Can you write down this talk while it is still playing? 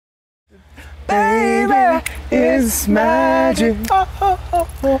baby, it's magic. Oh, oh, oh,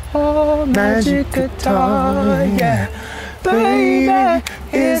 oh, oh, magic guitar, yeah. Baby,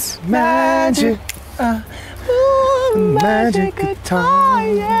 it's magic. Ooh, magic guitar,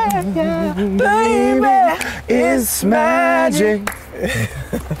 yeah, yeah. Baby, it's magic.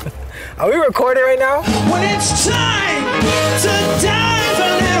 Are we recording right now? When it's time to dive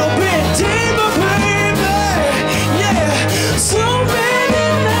a little bit deeper, baby, yeah. So many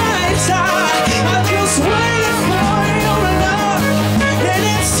nights I just waited for your love, and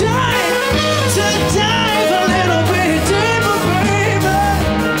it's time to dive a little bit deeper, baby,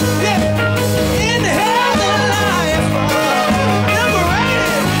 yeah. Inhale the life, number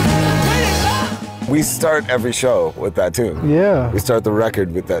 8, We start every show with that tune. Yeah. We start the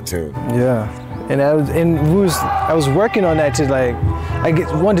record with that tune. Yeah. And I was working on that to I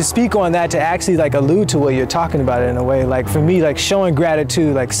wanted to speak on that to actually allude to what you're talking about in a way. Like for me, showing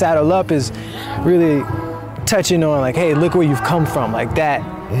gratitude, Saddle Up is really touching on hey, look where you've come from.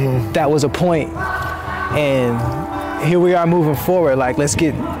 That was a point. And here we are moving forward. Let's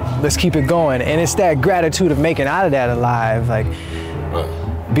keep it going. And it's that gratitude of making out of that alive.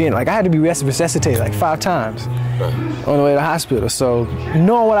 Being I had to be resuscitated 5 times on the way to the hospital. So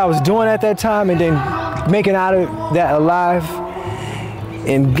knowing what I was doing at that time and then making out of that alive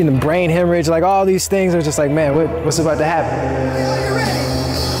and getting a brain hemorrhage, all these things are just man, what's about to happen?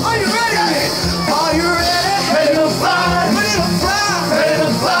 Are you ready? Are you ready? Ready to fly, ready to fly, ready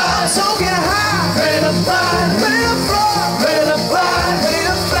to fly. So get high, ready to fly, ready to fly, ready to fly,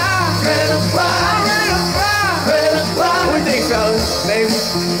 ready to fly, ready to fly, ready to fly, ready to fly. What do you think, fellas? Baby,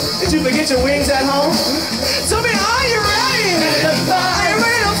 did you forget your wings at home? Tell me, are you ready? Ready to fly, are you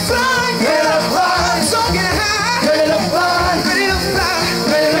ready to fly? Ready to fly, so get high, ready to fly, ready to fly,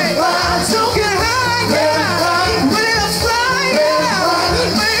 ready to fly, so get high, ready to fly, ready to fly,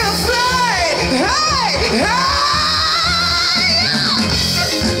 ready to fly, hey,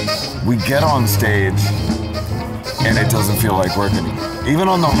 hey. We get on stage and it doesn't feel like work anymore. Even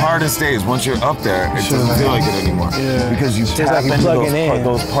on the hardest days, once you're up there, it doesn't feel like it anymore. Yeah. Because you tap into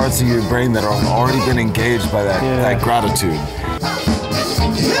those parts of your brain that have already been engaged by that gratitude.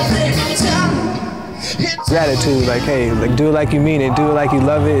 Gratitude, hey, do it like you mean it, do it like you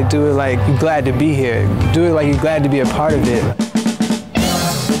love it, do it like you're glad to be here, do it like you're glad to be a part of it.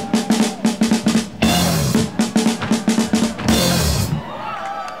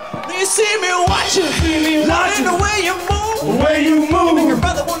 You see me watching, loving the way you move. The way you move. You make your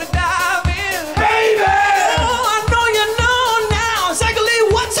brother wanna dive in. Baby! Oh, I know you know now exactly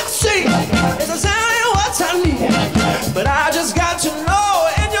what to see. It's exactly what I need. But I just got to know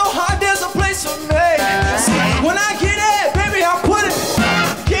in your heart there's a place for me. See, when I get it, baby, I'll put it.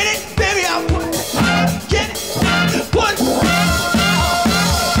 Get it, baby, I'll put it. Get it, put it.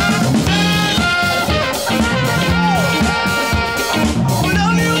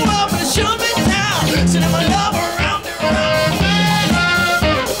 Love you up and shoot me down. Sending my love around and around.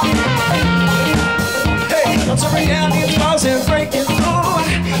 Hey, I'm tearing down these walls and breaking through. I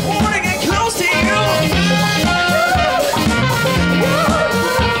wanna get close to you.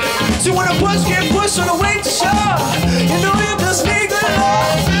 So when I push, get pushed on the way to show. You know you just need good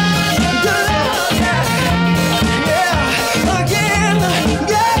love. Good love, yeah. Yeah, again,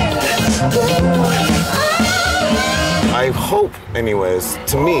 yeah. I hope, anyways,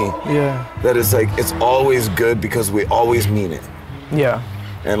 to me, that it's always good because we always mean it. Yeah.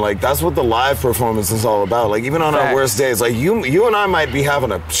 And that's what the live performance is all about. Even on our worst days, you and I might be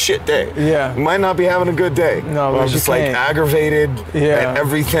having a shit day. Yeah. We might not be having a good day. No, I'm just aggravated and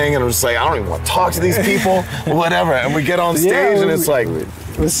everything, and I'm just I don't even want to talk to these people, whatever. And we get on stage and it's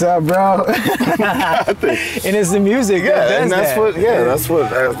what's up, bro? And it's the music. And that's what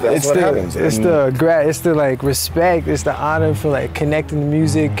happens. It's the respect. It's the honor for connecting the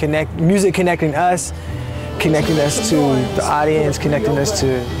music, connecting us to the audience, connecting us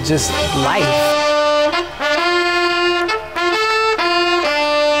to just life.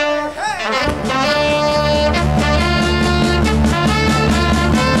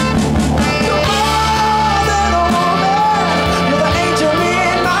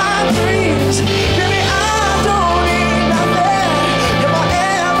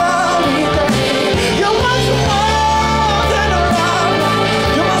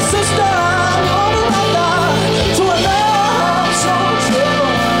 To a love so true,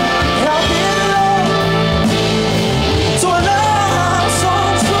 help me to love.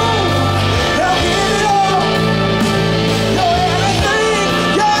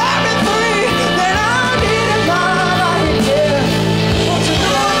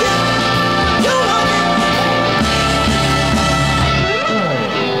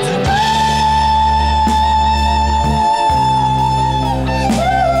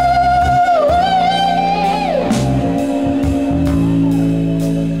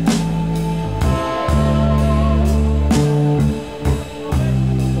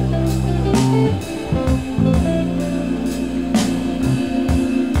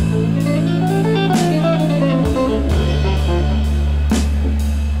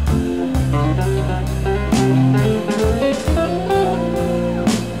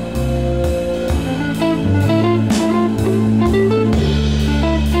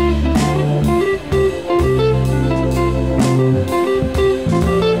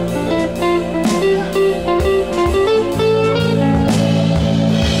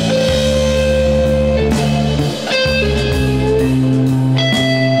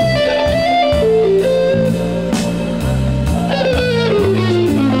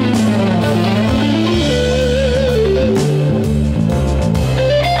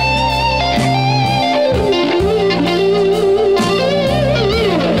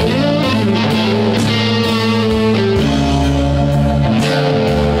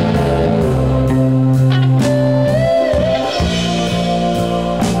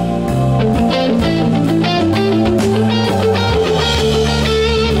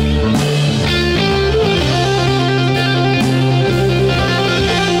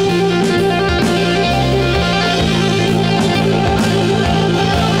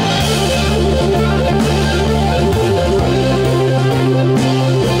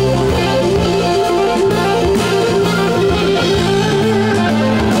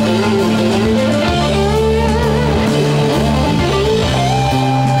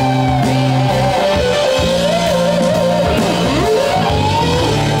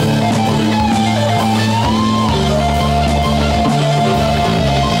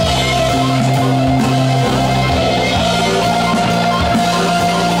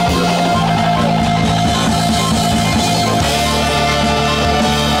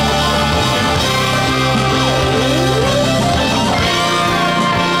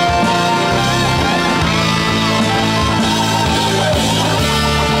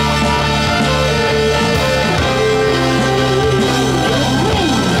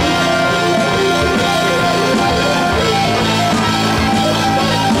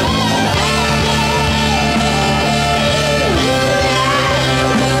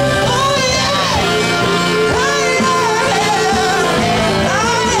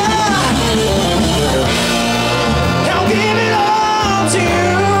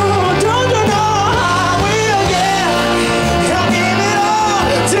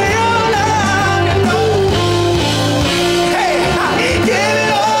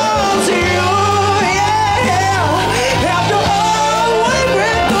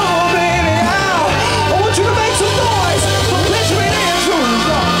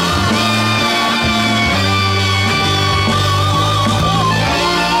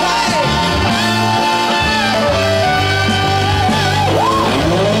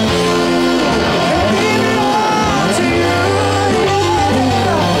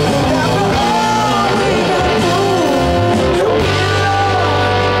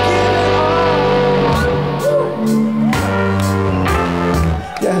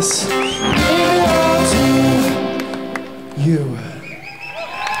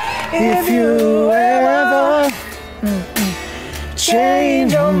 if you ever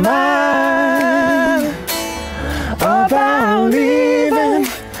change your mind about leaving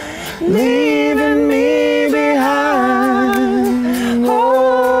me behind.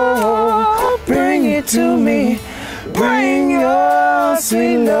 Oh, bring it to me. Bring your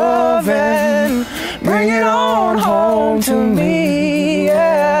sweet love and bring it on home to me.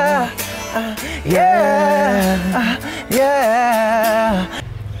 Yeah, yeah, yeah.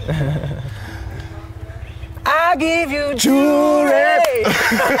 I give you jewelry.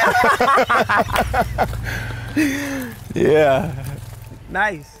 Yeah.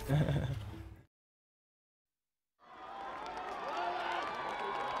 Nice.